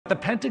The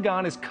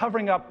Pentagon is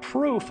covering up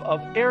proof of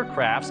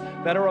aircrafts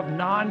that are of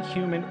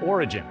non-human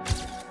origin.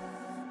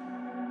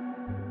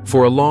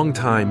 For a long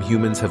time,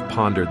 humans have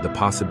pondered the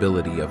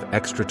possibility of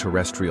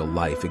extraterrestrial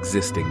life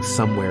existing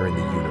somewhere in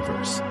the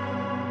universe.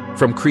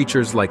 From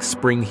creatures like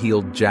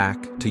spring-heeled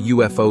Jack to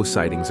UFO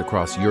sightings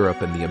across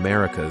Europe and the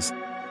Americas,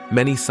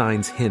 many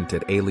signs hint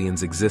at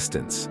aliens'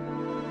 existence.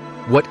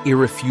 What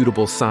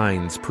irrefutable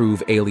signs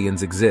prove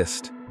aliens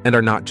exist and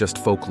are not just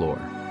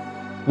folklore?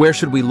 Where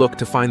should we look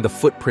to find the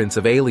footprints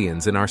of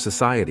aliens in our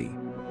society?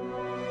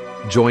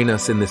 Join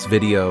us in this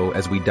video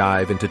as we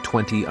dive into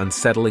 20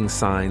 unsettling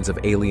signs of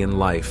alien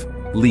life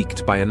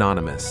leaked by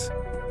Anonymous.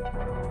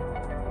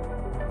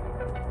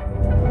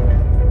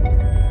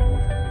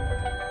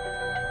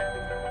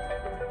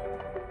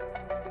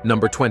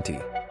 Number 20.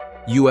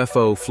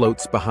 UFO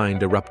floats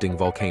behind erupting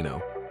volcano.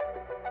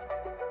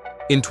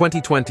 In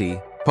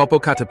 2020,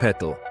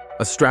 Popocatépetl,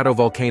 a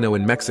stratovolcano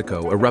in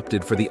Mexico,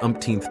 erupted for the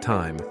umpteenth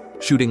time,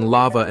 shooting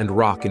lava and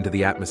rock into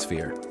the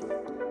atmosphere.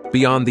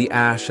 Beyond the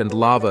ash and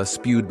lava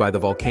spewed by the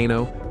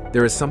volcano,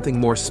 there is something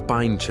more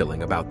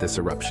spine-chilling about this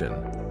eruption.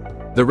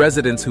 The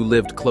residents who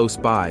lived close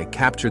by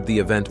captured the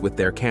event with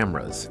their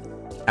cameras.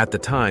 At the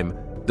time,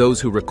 those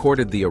who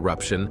recorded the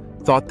eruption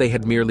thought they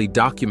had merely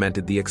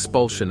documented the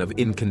expulsion of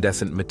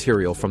incandescent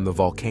material from the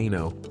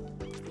volcano.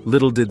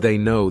 Little did they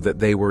know that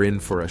they were in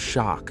for a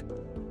shock.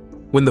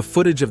 When the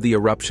footage of the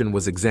eruption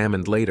was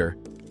examined later,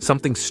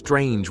 something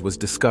strange was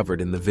discovered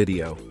in the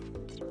video.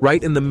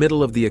 Right in the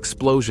middle of the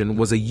explosion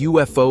was a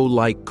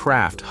UFO-like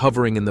craft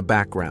hovering in the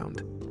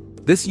background.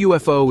 This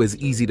UFO is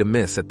easy to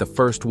miss at the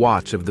first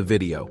watch of the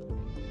video.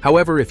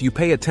 However, if you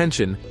pay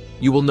attention,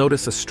 you will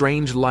notice a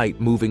strange light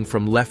moving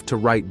from left to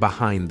right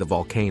behind the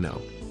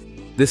volcano.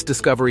 This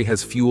discovery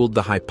has fueled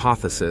the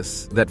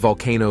hypothesis that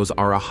volcanoes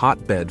are a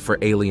hotbed for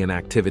alien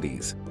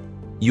activities.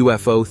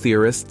 UFO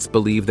theorists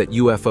believe that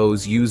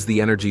UFOs use the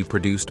energy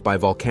produced by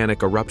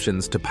volcanic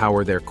eruptions to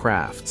power their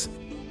crafts.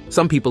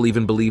 Some people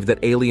even believe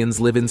that aliens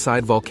live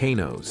inside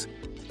volcanoes,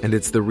 and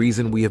it's the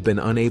reason we have been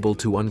unable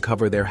to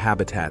uncover their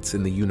habitats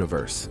in the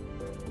universe.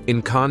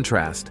 In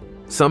contrast,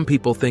 some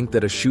people think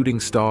that a shooting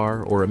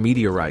star or a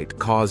meteorite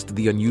caused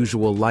the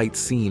unusual light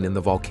seen in the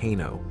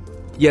volcano.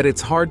 Yet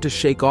it's hard to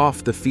shake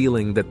off the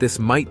feeling that this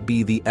might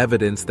be the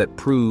evidence that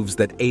proves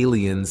that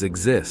aliens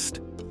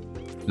exist.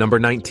 Number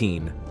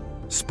 19.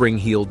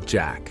 Spring-heeled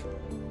Jack.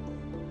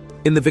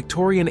 In the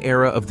Victorian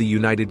era of the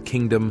United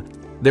Kingdom,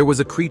 there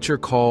was a creature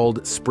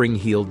called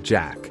spring-heeled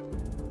Jack.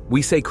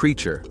 We say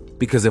creature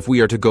because if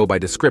we are to go by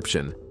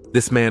description,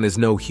 this man is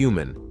no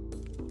human.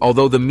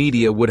 Although the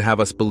media would have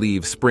us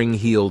believe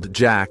spring-heeled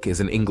Jack is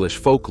an English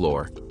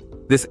folklore,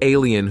 this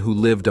alien who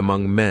lived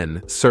among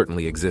men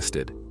certainly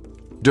existed.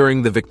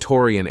 During the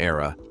Victorian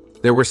era,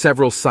 there were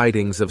several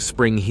sightings of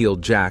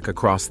spring-heeled Jack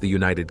across the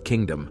United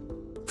Kingdom.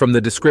 From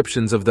the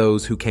descriptions of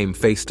those who came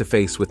face to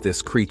face with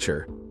this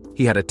creature,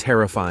 he had a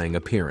terrifying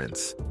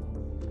appearance.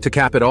 To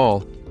cap it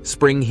all,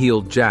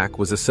 spring-heeled Jack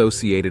was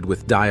associated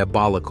with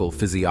diabolical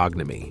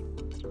physiognomy.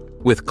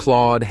 With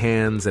clawed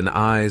hands and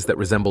eyes that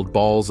resembled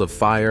balls of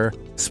fire,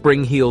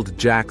 spring-heeled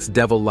Jack's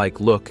devil-like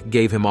look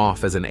gave him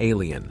off as an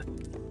alien.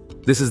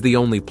 This is the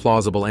only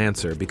plausible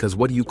answer because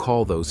what do you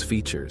call those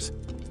features?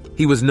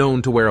 He was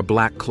known to wear a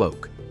black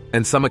cloak,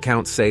 and some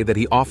accounts say that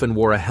he often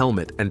wore a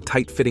helmet and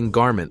tight-fitting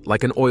garment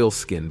like an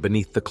oilskin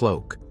beneath the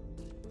cloak.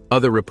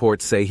 Other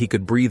reports say he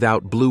could breathe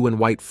out blue and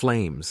white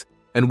flames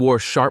and wore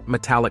sharp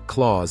metallic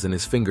claws in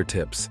his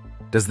fingertips.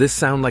 Does this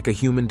sound like a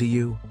human to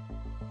you?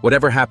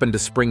 Whatever happened to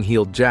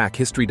spring-heeled Jack,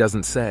 history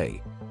doesn't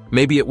say.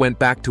 Maybe it went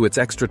back to its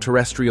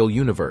extraterrestrial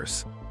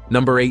universe.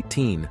 Number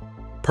 18.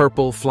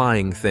 Purple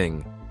flying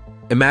thing.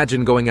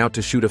 Imagine going out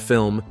to shoot a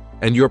film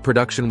and your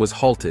production was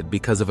halted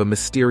because of a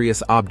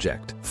mysterious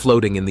object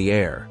floating in the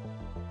air.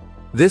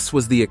 This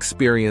was the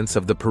experience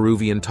of the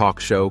Peruvian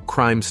talk show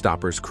Crime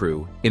Stoppers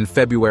crew in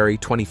February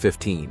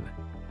 2015.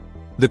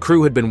 The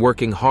crew had been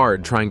working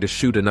hard trying to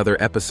shoot another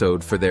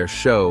episode for their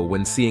show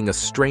when seeing a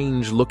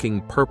strange-looking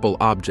purple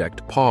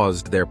object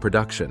paused their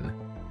production.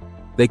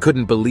 They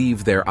couldn't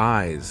believe their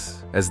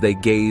eyes as they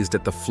gazed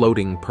at the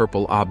floating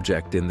purple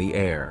object in the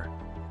air.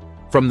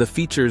 From the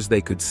features they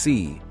could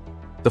see,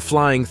 the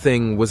flying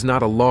thing was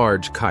not a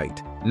large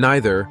kite,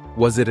 neither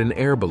was it an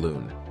air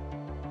balloon.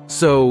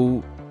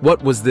 So,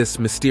 what was this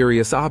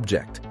mysterious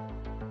object?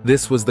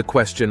 This was the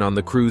question on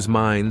the crew's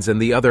minds and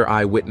the other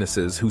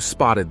eyewitnesses who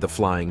spotted the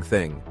flying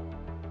thing.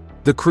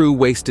 The crew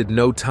wasted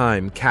no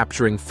time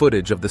capturing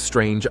footage of the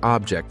strange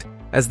object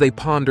as they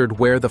pondered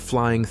where the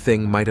flying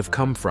thing might have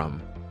come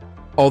from.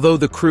 Although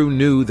the crew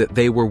knew that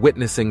they were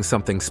witnessing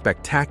something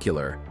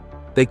spectacular,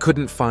 they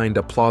couldn't find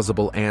a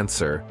plausible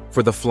answer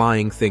for the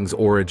flying thing's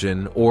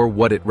origin or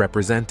what it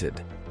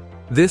represented.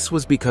 This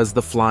was because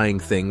the flying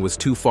thing was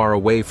too far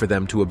away for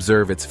them to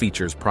observe its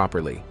features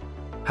properly.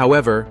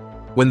 However,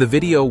 when the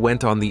video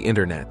went on the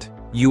internet,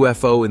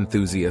 UFO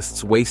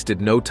enthusiasts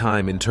wasted no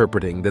time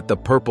interpreting that the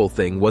purple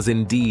thing was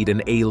indeed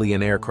an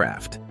alien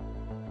aircraft.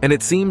 And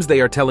it seems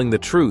they are telling the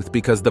truth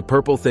because the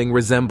purple thing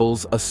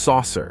resembles a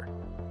saucer,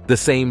 the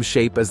same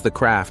shape as the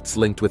crafts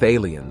linked with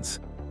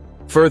aliens.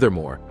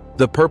 Furthermore,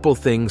 the purple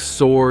thing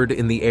soared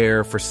in the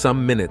air for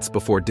some minutes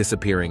before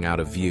disappearing out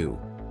of view.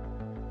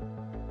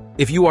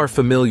 If you are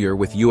familiar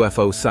with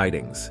UFO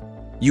sightings,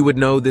 you would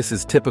know this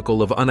is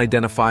typical of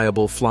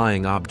unidentifiable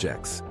flying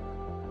objects.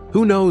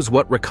 Who knows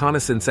what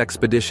reconnaissance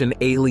expedition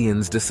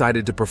aliens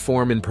decided to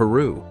perform in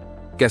Peru?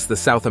 Guess the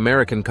South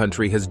American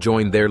country has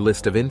joined their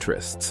list of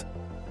interests.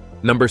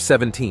 Number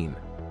 17.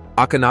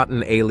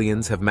 Akhenaten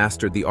aliens have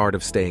mastered the art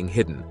of staying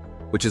hidden,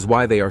 which is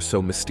why they are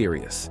so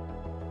mysterious.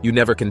 You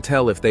never can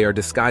tell if they are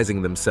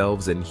disguising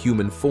themselves in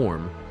human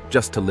form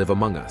just to live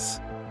among us.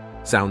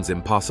 Sounds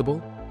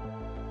impossible?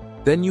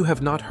 Then you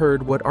have not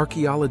heard what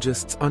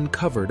archaeologists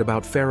uncovered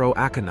about Pharaoh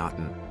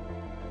Akhenaten.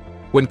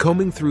 When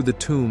combing through the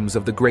tombs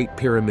of the Great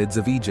Pyramids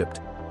of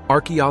Egypt,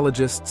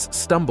 archaeologists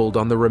stumbled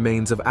on the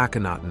remains of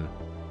Akhenaten.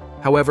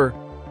 However,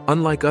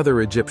 unlike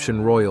other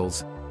Egyptian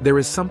royals, there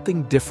is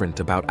something different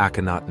about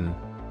Akhenaten.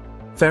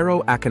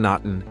 Pharaoh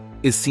Akhenaten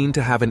is seen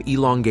to have an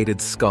elongated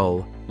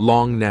skull,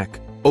 long neck,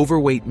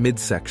 overweight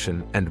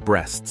midsection, and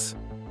breasts.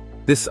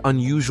 This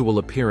unusual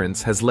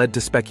appearance has led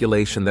to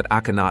speculation that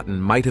Akhenaten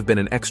might have been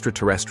an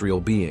extraterrestrial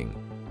being.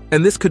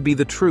 And this could be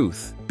the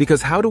truth,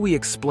 because how do we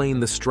explain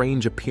the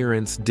strange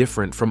appearance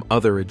different from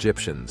other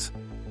Egyptians?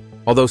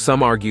 Although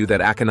some argue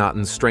that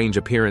Akhenaten's strange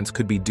appearance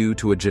could be due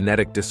to a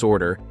genetic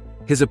disorder,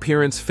 his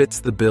appearance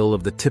fits the bill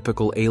of the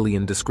typical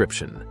alien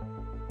description.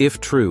 If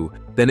true,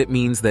 then it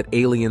means that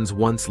aliens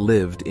once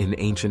lived in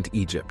ancient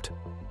Egypt.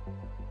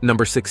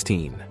 Number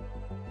 16.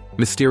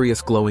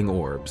 Mysterious glowing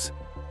orbs.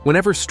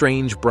 Whenever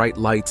strange bright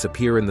lights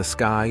appear in the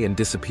sky and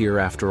disappear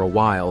after a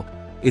while,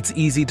 it's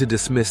easy to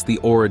dismiss the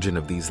origin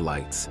of these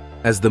lights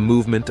as the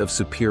movement of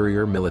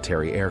superior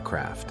military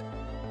aircraft.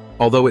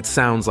 Although it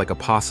sounds like a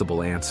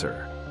possible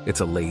answer,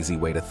 it's a lazy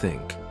way to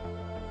think.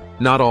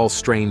 Not all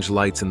strange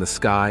lights in the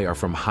sky are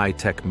from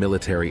high-tech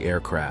military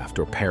aircraft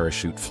or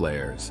parachute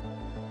flares.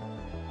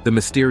 The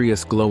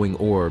mysterious glowing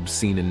orbs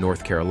seen in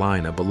North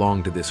Carolina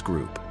belong to this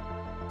group.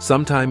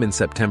 Sometime in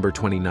September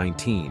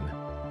 2019,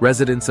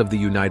 residents of the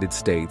United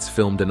States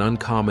filmed an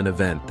uncommon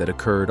event that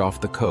occurred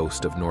off the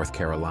coast of North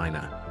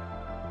Carolina.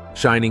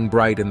 Shining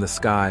bright in the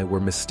sky were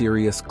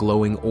mysterious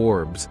glowing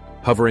orbs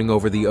hovering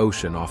over the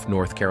ocean off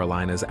North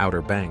Carolina's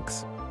Outer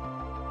Banks.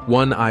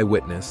 One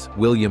eyewitness,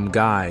 William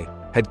Guy,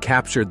 had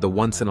captured the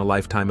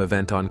once-in-a-lifetime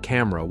event on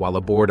camera while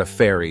aboard a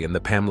ferry in the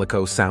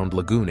Pamlico Sound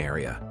Lagoon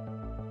area.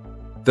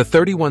 The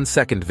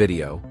 31-second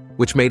video,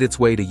 which made its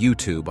way to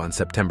YouTube on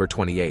September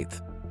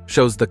 28th,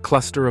 shows the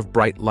cluster of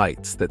bright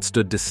lights that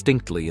stood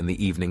distinctly in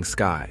the evening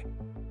sky.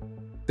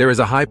 There is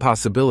a high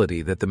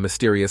possibility that the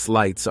mysterious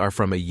lights are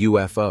from a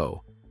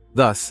UFO.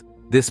 Thus,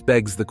 this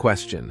begs the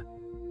question: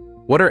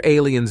 what are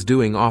aliens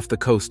doing off the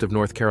coast of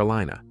North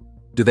Carolina?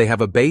 Do they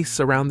have a base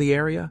around the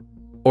area?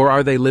 Or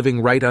are they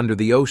living right under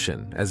the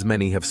ocean, as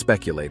many have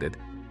speculated?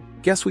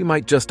 Guess we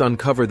might just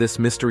uncover this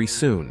mystery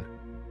soon.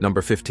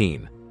 Number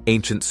 15.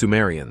 Ancient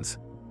Sumerians.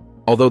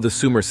 Although the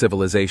Sumer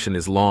civilization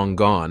is long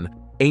gone,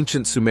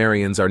 ancient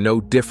Sumerians are no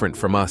different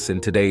from us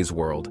in today's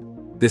world.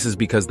 This is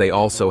because they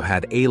also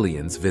had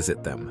aliens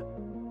visit them.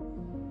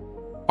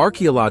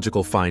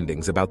 Archaeological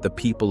findings about the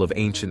people of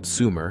ancient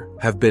Sumer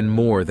have been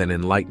more than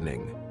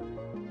enlightening.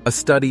 A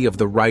study of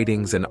the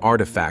writings and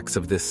artifacts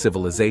of this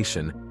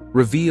civilization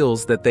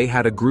reveals that they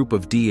had a group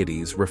of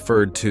deities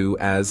referred to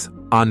as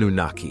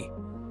Anunnaki.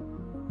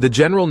 The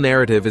general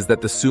narrative is that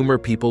the Sumer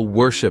people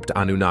worshipped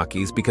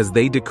Anunnakis because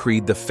they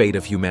decreed the fate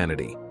of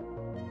humanity.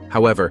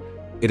 However,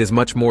 it is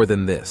much more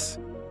than this.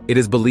 It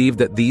is believed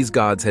that these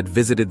gods had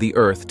visited the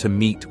earth to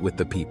meet with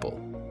the people.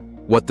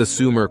 What the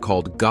Sumer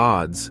called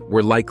gods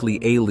were likely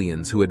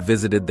aliens who had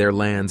visited their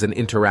lands and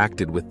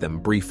interacted with them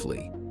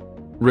briefly.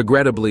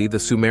 Regrettably, the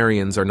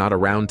Sumerians are not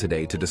around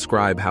today to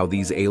describe how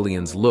these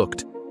aliens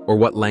looked or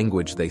what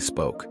language they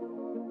spoke.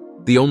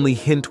 The only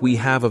hint we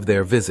have of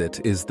their visit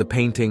is the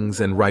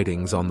paintings and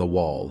writings on the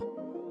wall.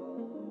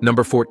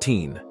 Number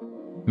 14.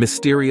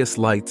 Mysterious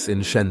lights in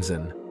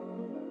Shenzhen.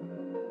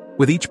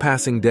 With each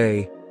passing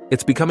day,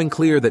 it's becoming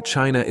clear that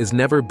China is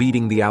never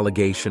beating the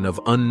allegation of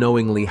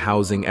unknowingly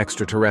housing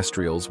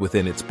extraterrestrials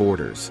within its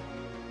borders.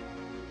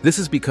 This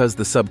is because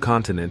the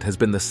subcontinent has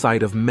been the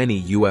site of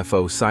many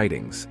UFO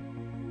sightings.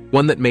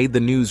 One that made the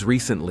news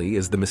recently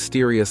is the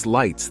mysterious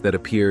lights that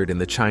appeared in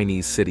the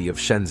Chinese city of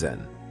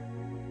Shenzhen.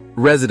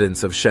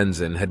 Residents of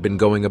Shenzhen had been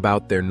going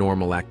about their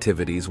normal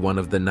activities one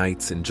of the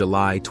nights in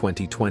July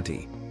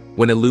 2020,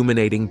 when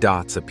illuminating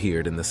dots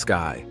appeared in the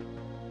sky.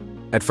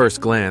 At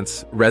first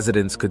glance,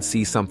 residents could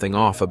see something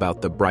off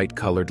about the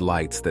bright-colored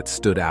lights that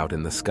stood out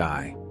in the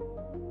sky.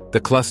 The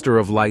cluster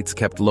of lights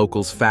kept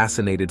locals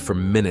fascinated for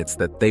minutes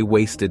that they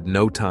wasted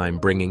no time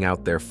bringing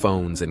out their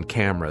phones and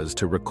cameras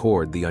to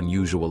record the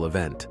unusual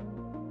event.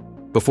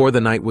 Before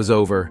the night was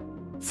over,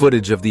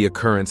 footage of the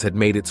occurrence had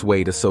made its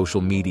way to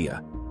social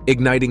media,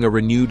 igniting a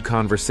renewed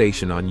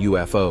conversation on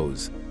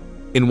UFOs.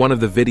 In one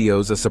of the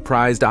videos, a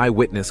surprised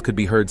eyewitness could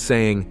be heard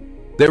saying,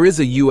 "There is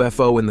a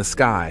UFO in the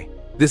sky.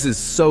 This is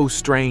so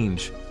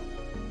strange."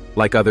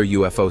 Like other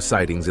UFO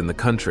sightings in the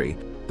country,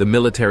 the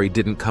military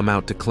didn't come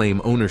out to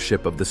claim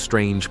ownership of the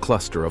strange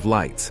cluster of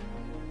lights.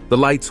 The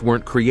lights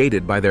weren't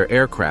created by their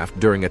aircraft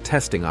during a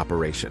testing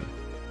operation.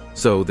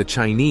 So the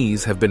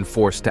Chinese have been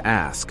forced to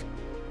ask,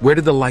 where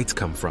did the lights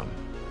come from?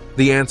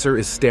 The answer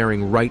is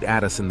staring right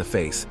at us in the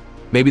face.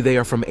 Maybe they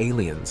are from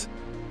aliens.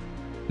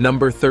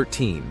 Number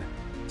 13.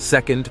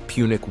 Second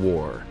Punic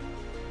War.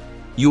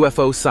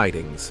 UFO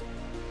sightings.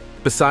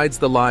 Besides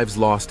the lives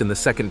lost in the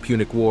Second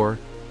Punic War,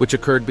 which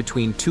occurred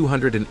between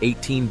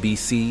 218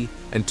 BC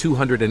and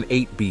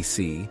 208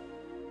 BC,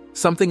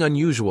 something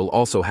unusual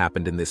also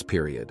happened in this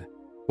period.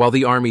 While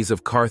the armies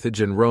of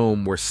Carthage and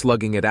Rome were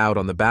slugging it out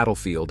on the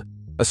battlefield,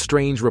 a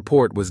strange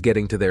report was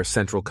getting to their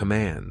central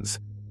commands.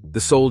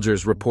 The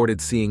soldiers reported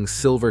seeing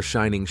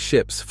silver-shining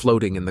ships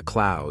floating in the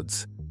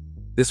clouds.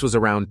 This was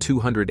around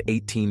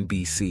 218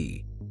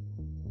 BC.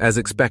 As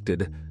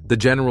expected, the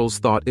generals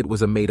thought it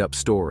was a made-up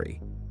story.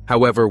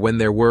 However, when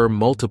there were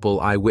multiple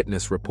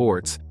eyewitness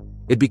reports,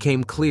 it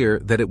became clear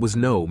that it was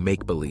no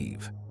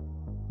make-believe.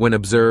 When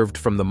observed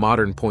from the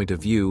modern point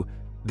of view,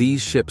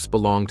 these ships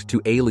belonged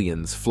to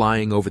aliens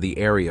flying over the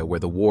area where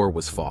the war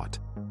was fought.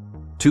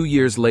 2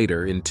 years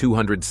later, in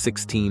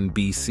 216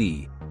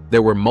 BC,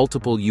 there were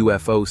multiple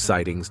UFO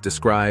sightings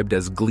described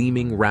as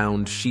gleaming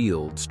round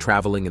shields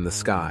traveling in the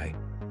sky.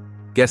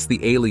 Guess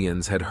the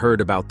aliens had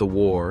heard about the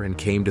war and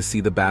came to see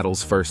the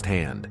battles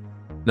firsthand.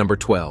 Number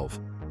 12.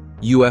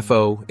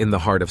 UFO in the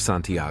heart of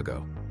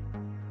Santiago.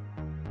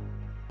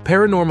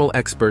 Paranormal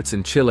experts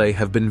in Chile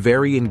have been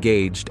very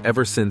engaged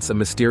ever since a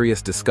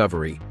mysterious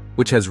discovery,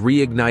 which has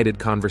reignited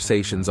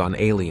conversations on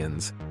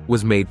aliens,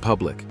 was made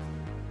public.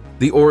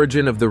 The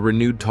origin of the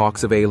renewed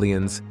talks of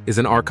aliens is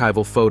an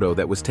archival photo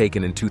that was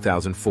taken in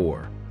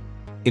 2004.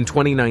 In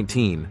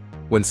 2019,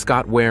 when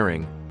Scott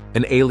Waring,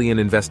 an alien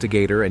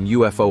investigator and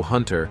UFO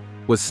hunter,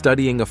 was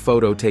studying a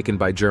photo taken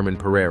by German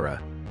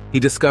Pereira, he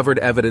discovered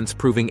evidence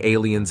proving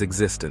aliens'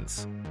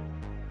 existence.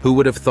 Who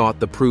would have thought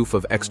the proof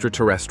of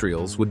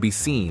extraterrestrials would be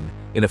seen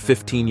in a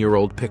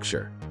 15-year-old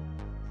picture?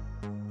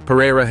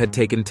 Pereira had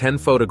taken 10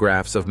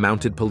 photographs of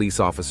mounted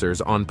police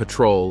officers on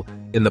patrol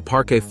in the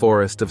Parque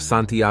Forest of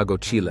Santiago,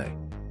 Chile.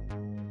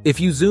 If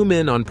you zoom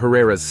in on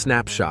Pereira's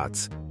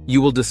snapshots, you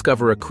will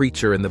discover a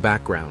creature in the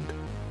background.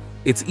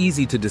 It's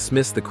easy to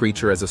dismiss the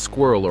creature as a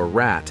squirrel or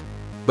rat,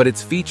 but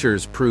its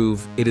features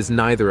prove it is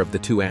neither of the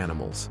two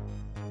animals.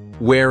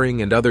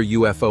 Waring and other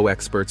UFO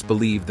experts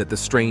believe that the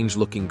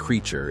strange-looking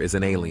creature is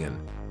an alien.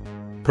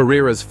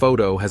 Pereira's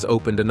photo has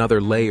opened another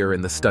layer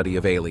in the study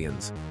of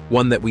aliens,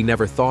 one that we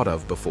never thought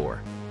of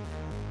before.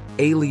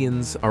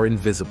 Aliens are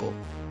invisible.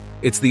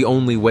 It's the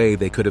only way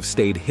they could have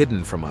stayed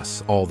hidden from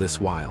us all this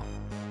while.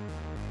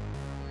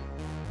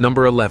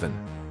 Number 11.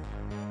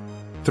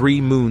 Three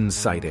Moons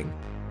Sighting.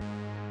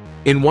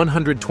 In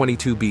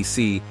 122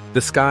 BC,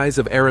 the skies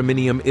of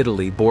Ariminum,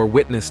 Italy bore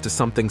witness to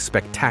something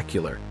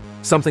spectacular,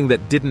 something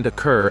that didn't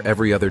occur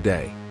every other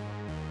day.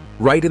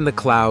 Right in the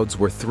clouds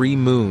were three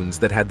moons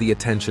that had the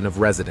attention of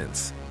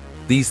residents.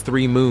 These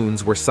three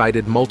moons were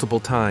sighted multiple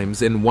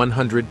times in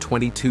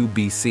 122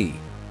 BC.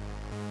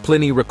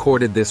 Pliny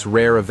recorded this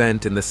rare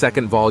event in the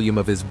second volume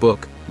of his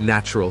book,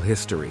 Natural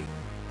History.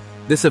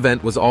 This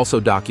event was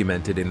also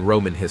documented in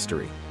Roman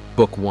history,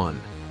 Book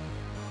 1.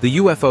 The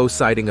UFO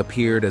sighting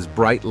appeared as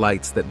bright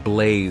lights that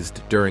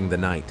blazed during the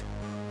night.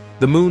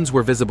 The moons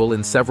were visible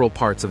in several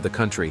parts of the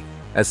country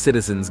as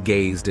citizens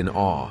gazed in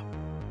awe.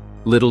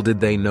 Little did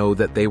they know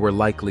that they were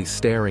likely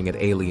staring at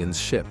aliens'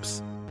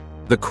 ships.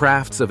 The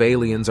crafts of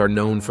aliens are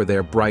known for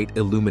their bright,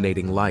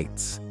 illuminating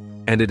lights,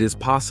 and it is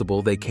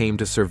possible they came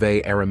to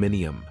survey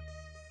Ariminum.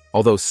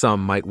 Although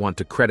some might want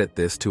to credit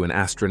this to an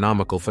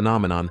astronomical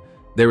phenomenon,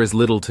 there is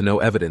little to no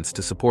evidence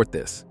to support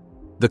this.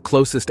 The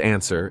closest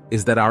answer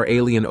is that our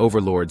alien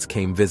overlords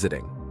came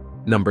visiting.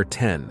 Number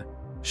 10.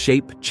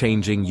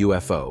 Shape-changing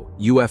UFO.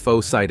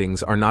 UFO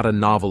sightings are not a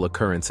novel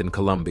occurrence in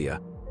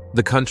Colombia.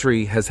 The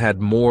country has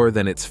had more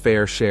than its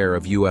fair share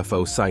of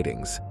UFO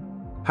sightings.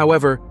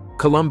 However,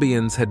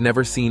 Colombians had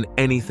never seen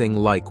anything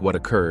like what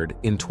occurred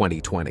in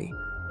 2020.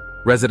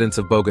 Residents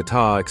of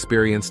Bogotá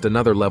experienced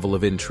another level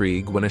of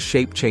intrigue when a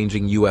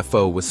shape-changing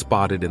UFO was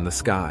spotted in the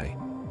sky.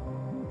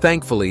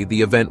 Thankfully,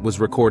 the event was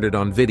recorded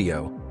on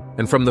video,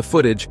 and from the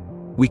footage,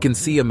 we can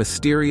see a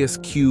mysterious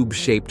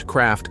cube-shaped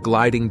craft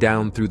gliding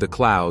down through the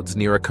clouds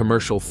near a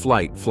commercial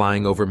flight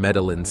flying over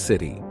Medellin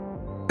City.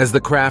 As the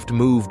craft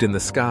moved in the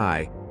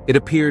sky, it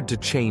appeared to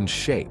change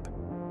shape.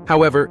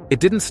 However,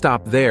 it didn't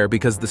stop there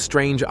because the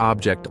strange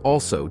object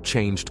also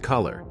changed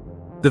color.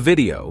 The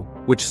video,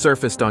 which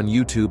surfaced on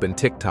YouTube and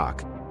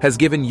TikTok, has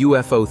given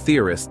UFO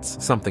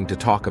theorists something to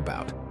talk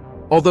about.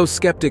 Although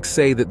skeptics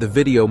say that the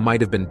video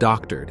might have been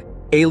doctored,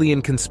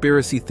 alien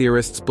conspiracy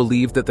theorists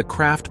believe that the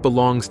craft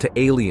belongs to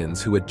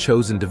aliens who had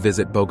chosen to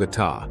visit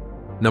Bogotá.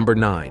 Number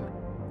 9.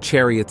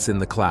 Chariots in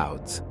the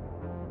clouds.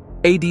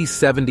 AD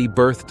 70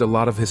 birthed a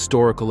lot of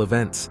historical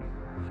events,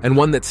 and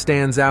one that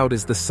stands out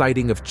is the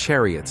sighting of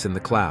chariots in the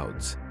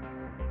clouds.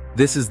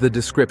 This is the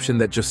description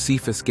that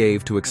Josephus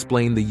gave to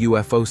explain the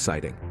UFO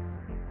sighting.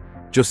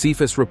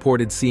 Josephus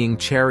reported seeing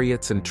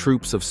chariots and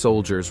troops of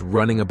soldiers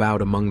running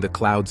about among the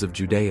clouds of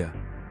Judea.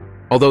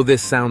 Although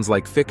this sounds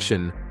like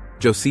fiction,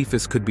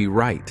 Josephus could be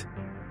right.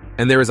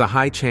 and there is a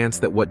high chance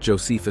that what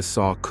Josephus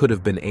saw could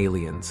have been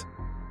aliens.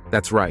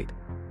 That's right.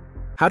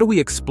 How do we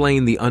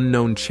explain the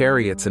unknown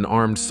chariots and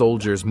armed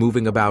soldiers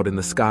moving about in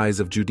the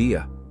skies of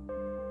Judea?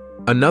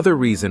 Another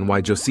reason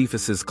why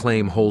Josephus's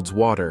claim holds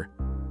water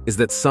is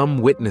that some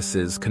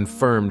witnesses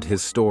confirmed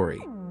his story.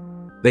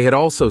 They had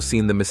also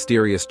seen the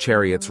mysterious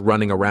chariots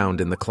running around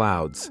in the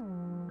clouds.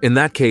 In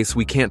that case,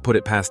 we can't put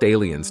it past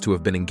aliens to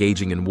have been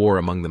engaging in war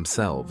among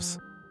themselves.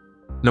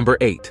 Number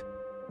 8.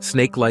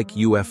 Snake-like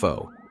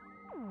UFO.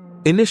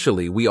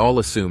 Initially, we all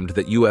assumed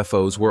that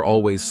UFOs were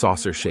always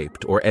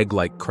saucer-shaped or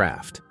egg-like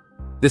craft.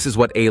 This is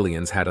what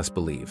aliens had us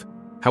believe.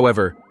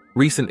 However,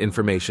 recent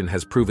information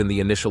has proven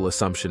the initial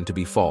assumption to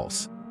be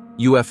false.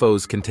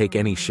 UFOs can take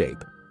any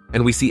shape,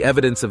 and we see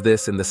evidence of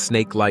this in the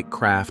snake-like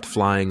craft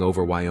flying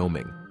over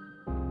Wyoming.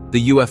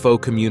 The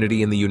UFO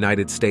community in the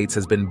United States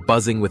has been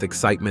buzzing with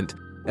excitement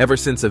ever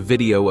since a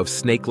video of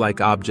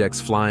snake-like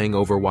objects flying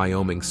over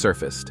Wyoming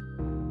surfaced.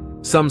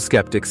 Some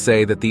skeptics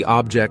say that the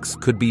objects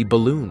could be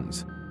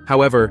balloons.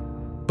 However,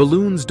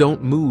 balloons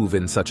don't move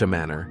in such a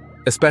manner,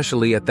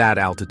 especially at that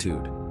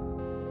altitude.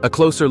 A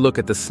closer look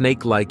at the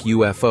snake-like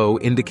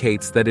UFO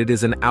indicates that it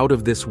is an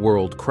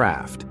out-of-this-world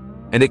craft,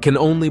 and it can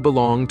only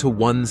belong to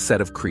one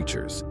set of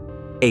creatures: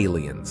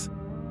 aliens.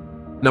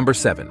 Number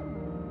 7.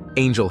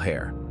 Angel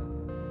hair.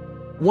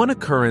 One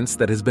occurrence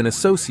that has been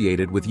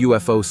associated with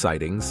UFO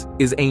sightings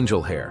is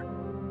angel hair.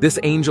 This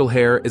angel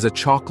hair is a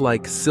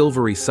chalk-like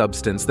silvery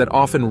substance that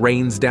often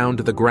rains down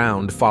to the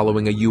ground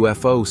following a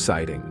UFO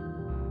sighting.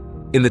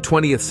 In the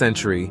 20th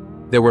century,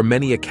 there were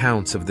many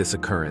accounts of this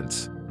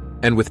occurrence,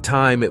 and with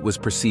time it was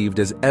perceived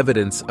as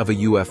evidence of a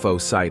UFO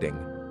sighting.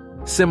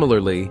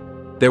 Similarly,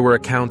 there were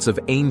accounts of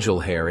angel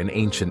hair in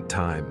ancient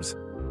times.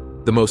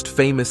 The most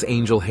famous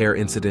angel hair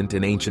incident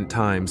in ancient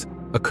times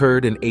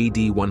occurred in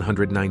AD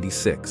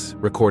 196,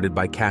 recorded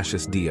by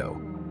Cassius Dio.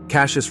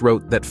 Cassius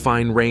wrote that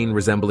fine rain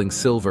resembling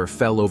silver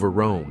fell over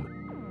Rome,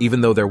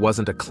 even though there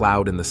wasn't a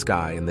cloud in the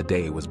sky and the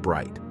day was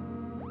bright.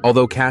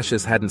 Although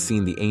Cassius hadn't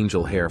seen the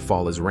angel hair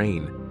fall as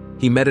rain,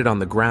 he met it on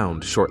the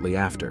ground shortly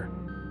after.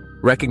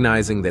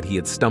 Recognizing that he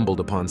had stumbled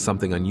upon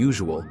something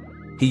unusual,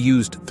 he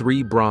used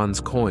 3 bronze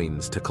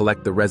coins to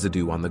collect the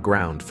residue on the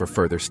ground for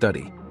further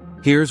study.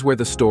 Here's where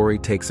the story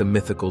takes a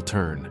mythical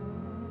turn.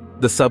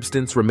 The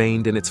substance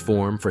remained in its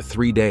form for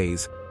 3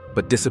 days,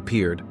 but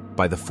disappeared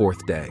by the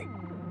 4th day.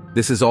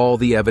 This is all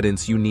the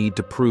evidence you need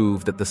to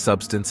prove that the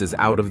substance is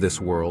out of this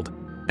world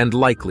and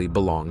likely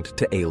belonged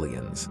to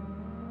aliens.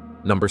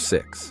 Number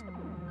 6.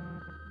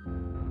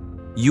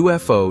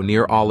 UFO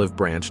near Olive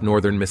Branch,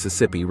 northern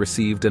Mississippi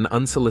received an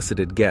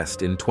unsolicited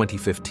guest in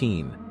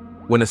 2015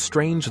 when a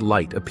strange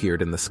light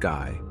appeared in the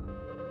sky.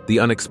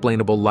 The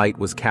unexplainable light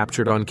was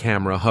captured on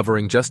camera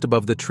hovering just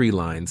above the tree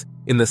lines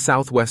in the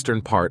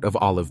southwestern part of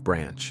Olive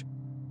Branch.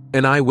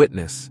 An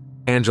eyewitness,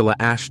 Angela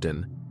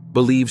Ashton,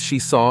 believes she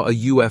saw a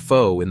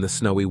UFO in the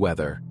snowy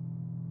weather.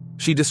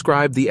 She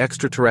described the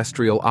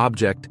extraterrestrial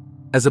object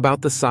as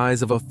about the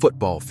size of a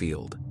football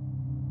field.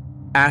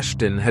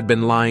 Ashton had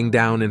been lying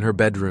down in her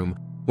bedroom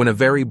when a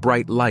very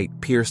bright light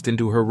pierced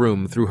into her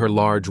room through her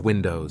large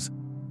windows.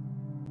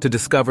 To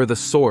discover the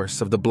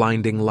source of the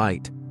blinding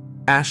light,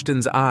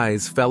 Ashton's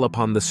eyes fell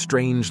upon the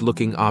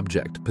strange-looking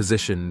object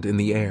positioned in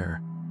the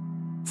air.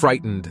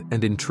 Frightened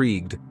and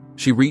intrigued,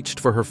 she reached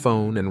for her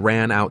phone and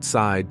ran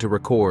outside to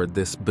record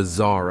this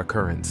bizarre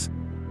occurrence.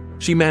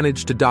 She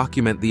managed to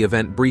document the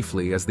event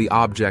briefly as the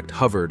object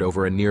hovered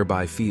over a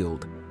nearby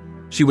field.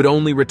 She would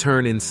only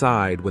return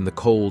inside when the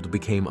cold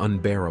became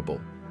unbearable.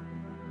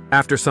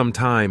 After some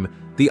time,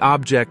 the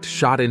object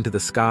shot into the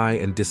sky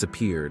and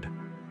disappeared.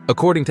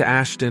 According to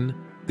Ashton,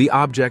 the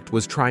object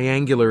was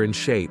triangular in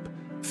shape,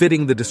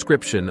 fitting the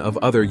description of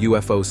other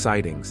UFO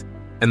sightings,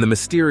 and the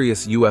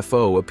mysterious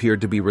UFO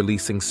appeared to be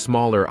releasing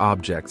smaller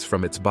objects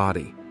from its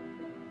body.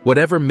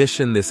 Whatever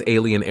mission this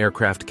alien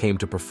aircraft came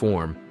to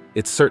perform,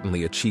 it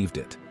certainly achieved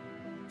it.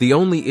 The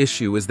only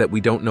issue is that we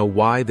don't know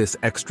why this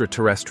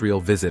extraterrestrial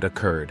visit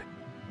occurred.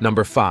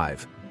 Number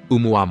 5.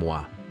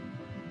 Oumuamua.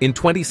 In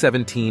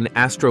 2017,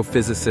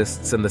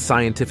 astrophysicists and the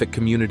scientific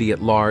community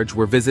at large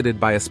were visited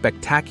by a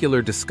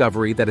spectacular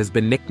discovery that has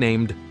been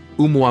nicknamed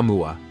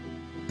Oumuamua.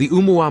 The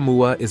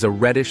Oumuamua is a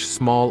reddish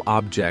small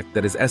object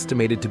that is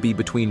estimated to be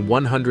between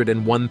 100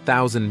 and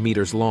 1,000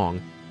 meters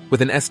long,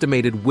 with an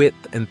estimated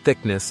width and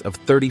thickness of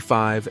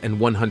 35 and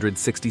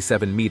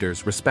 167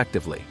 meters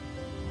respectively.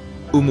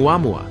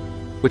 Oumuamua,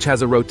 which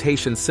has a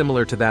rotation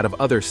similar to that of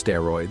other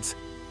steroids,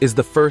 is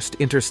the first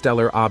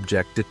interstellar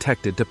object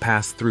detected to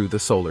pass through the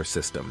solar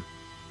system.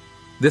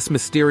 This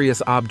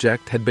mysterious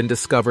object had been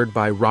discovered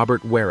by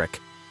Robert Warwick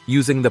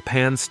using the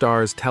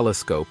Pan-STARRS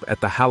telescope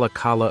at the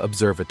Haleakala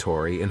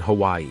Observatory in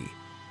Hawaii.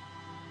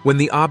 When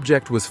the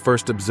object was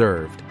first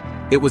observed,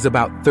 it was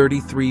about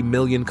 33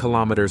 million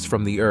kilometers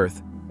from the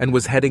Earth and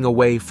was heading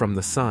away from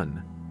the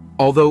Sun.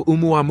 Although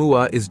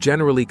Oumuamua is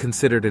generally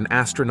considered an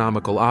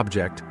astronomical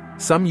object,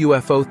 some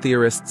UFO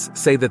theorists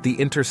say that the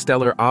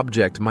interstellar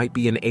object might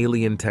be an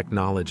alien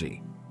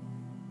technology.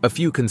 A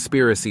few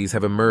conspiracies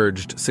have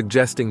emerged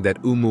suggesting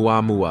that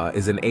Oumuamua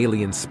is an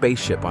alien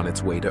spaceship on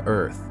its way to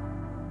Earth.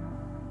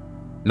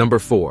 Number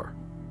 4.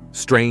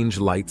 Strange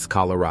Lights,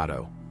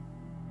 Colorado.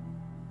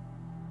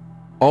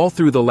 All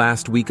through the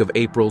last week of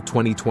April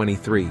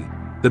 2023,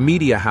 the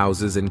media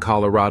houses in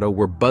Colorado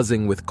were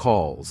buzzing with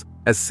calls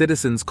as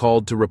citizens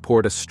called to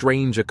report a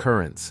strange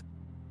occurrence.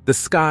 The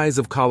skies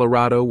of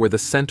Colorado were the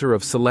center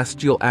of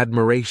celestial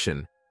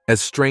admiration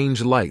as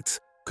strange lights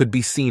could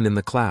be seen in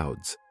the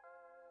clouds.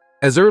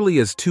 As early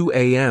as 2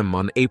 a.m.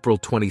 on April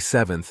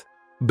 27th,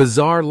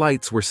 bizarre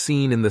lights were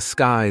seen in the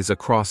skies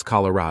across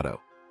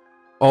Colorado.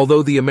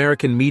 Although the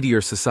American Meteor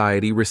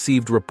Society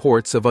received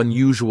reports of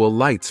unusual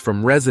lights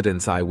from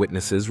residents,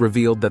 eyewitnesses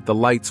revealed that the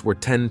lights were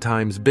 10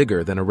 times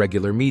bigger than a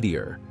regular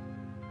meteor.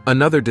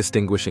 Another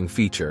distinguishing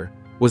feature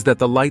was that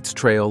the lights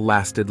trail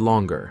lasted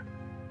longer.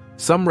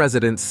 Some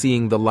residents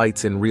seeing the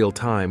lights in real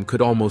time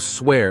could almost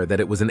swear that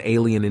it was an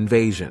alien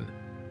invasion.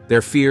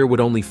 Their fear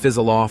would only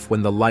fizzle off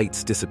when the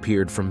lights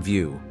disappeared from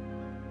view.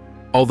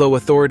 Although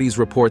authorities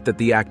report that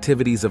the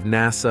activities of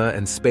NASA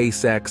and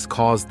SpaceX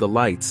caused the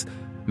lights,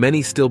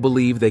 many still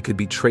believe they could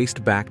be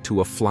traced back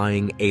to a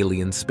flying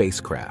alien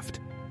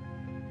spacecraft.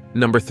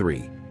 Number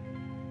 3.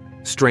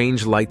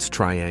 Strange Lights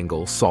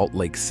Triangle, Salt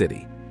Lake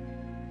City.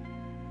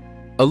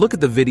 A look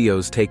at the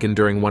videos taken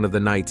during one of the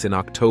nights in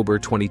October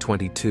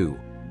 2022,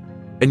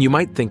 and you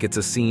might think it's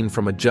a scene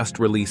from a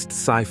just-released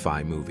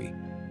sci-fi movie.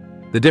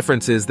 The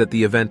difference is that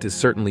the event is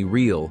certainly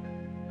real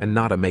and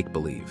not a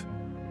make-believe.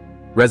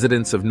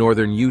 Residents of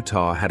northern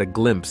Utah had a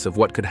glimpse of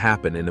what could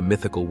happen in a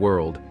mythical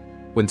world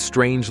when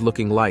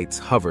strange-looking lights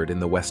hovered in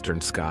the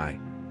western sky.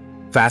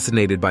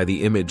 Fascinated by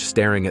the image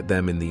staring at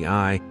them in the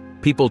eye,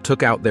 people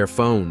took out their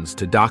phones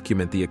to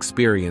document the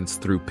experience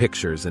through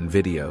pictures and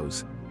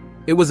videos.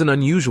 It was an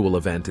unusual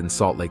event in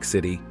Salt Lake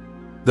City.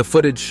 The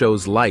footage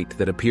shows light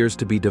that appears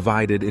to be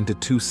divided into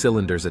 2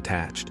 cylinders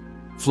attached,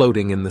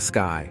 floating in the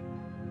sky.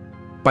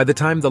 By the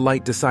time the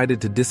light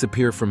decided to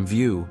disappear from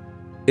view,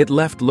 it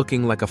left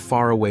looking like a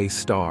faraway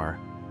star.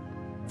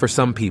 For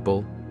some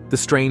people, the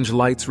strange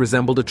lights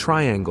resembled a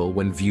triangle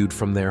when viewed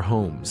from their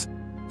homes.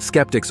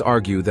 Skeptics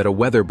argue that a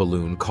weather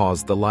balloon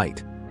caused the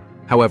light.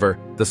 However,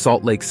 the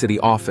Salt Lake City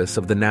office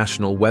of the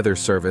National Weather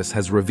Service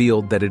has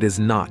revealed that it is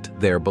not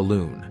their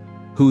balloon.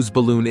 Whose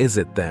balloon is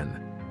it then?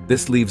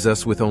 This leaves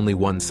us with only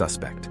one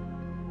suspect: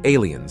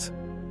 aliens.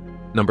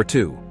 Number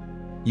 2.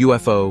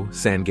 UFO,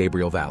 San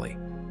Gabriel Valley.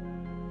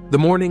 The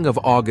morning of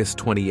August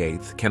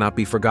 28th cannot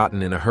be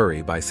forgotten in a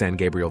hurry by San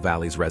Gabriel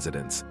Valley's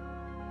residents.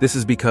 This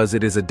is because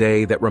it is a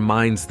day that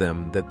reminds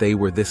them that they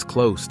were this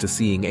close to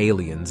seeing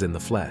aliens in the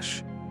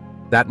flesh.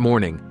 That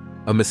morning,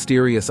 a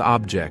mysterious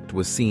object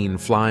was seen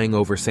flying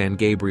over San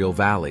Gabriel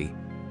Valley,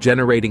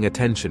 generating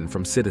attention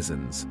from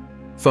citizens.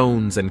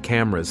 Phones and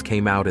cameras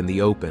came out in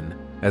the open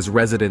as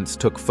residents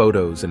took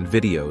photos and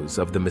videos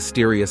of the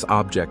mysterious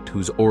object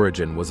whose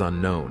origin was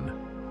unknown.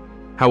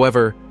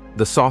 However,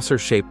 the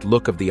saucer-shaped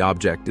look of the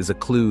object is a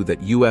clue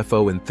that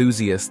UFO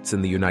enthusiasts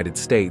in the United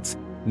States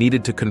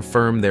needed to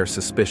confirm their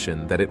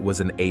suspicion that it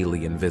was an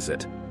alien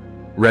visit.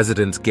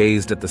 Residents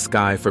gazed at the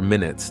sky for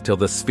minutes till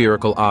the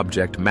spherical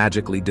object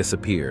magically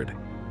disappeared.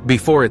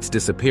 Before its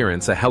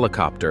disappearance, a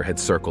helicopter had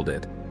circled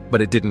it,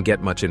 but it didn't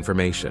get much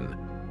information.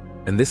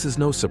 And this is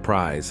no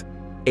surprise.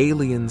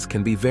 Aliens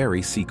can be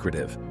very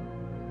secretive.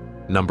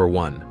 Number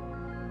 1.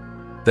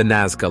 The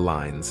Nazca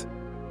Lines.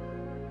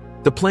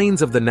 The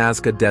plains of the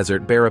Nazca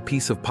Desert bear a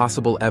piece of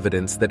possible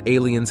evidence that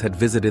aliens had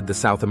visited the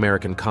South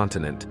American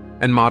continent,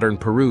 and modern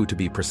Peru to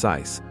be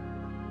precise.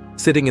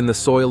 Sitting in the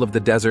soil of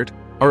the desert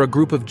are a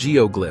group of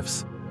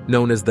geoglyphs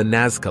known as the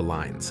Nazca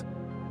Lines.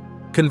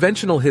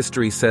 Conventional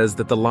history says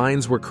that the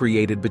lines were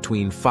created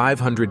between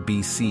 500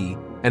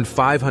 BC and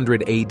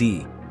 500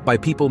 AD by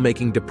people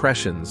making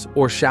depressions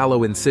or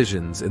shallow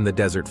incisions in the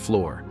desert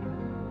floor.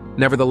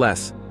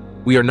 Nevertheless,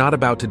 we are not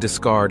about to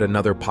discard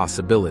another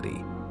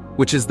possibility,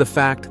 which is the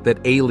fact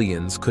that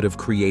aliens could have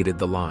created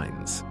the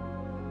lines.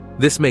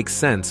 This makes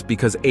sense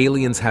because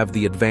aliens have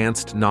the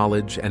advanced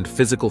knowledge and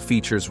physical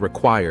features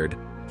required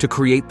to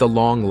create the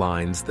long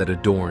lines that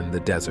adorn the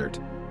desert.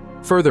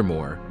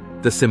 Furthermore,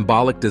 the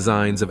symbolic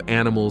designs of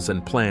animals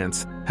and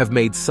plants have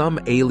made some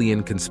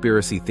alien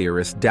conspiracy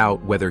theorists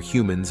doubt whether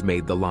humans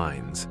made the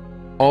lines.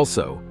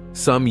 Also,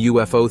 some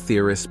UFO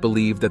theorists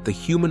believe that the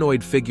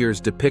humanoid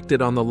figures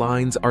depicted on the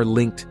lines are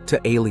linked to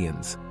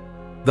aliens.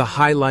 The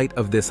highlight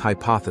of this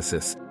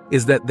hypothesis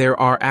is that there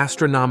are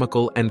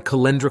astronomical and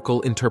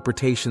calendrical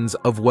interpretations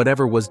of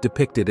whatever was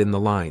depicted in the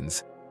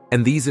lines,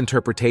 and these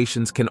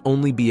interpretations can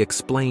only be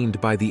explained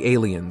by the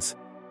aliens.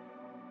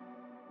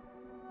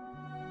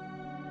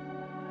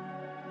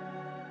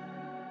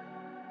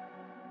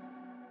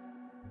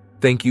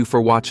 Thank you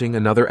for watching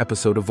another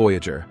episode of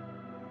Voyager.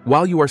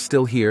 While you are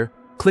still here,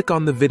 click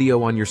on the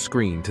video on your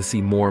screen to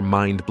see more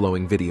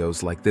mind-blowing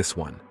videos like this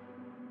one.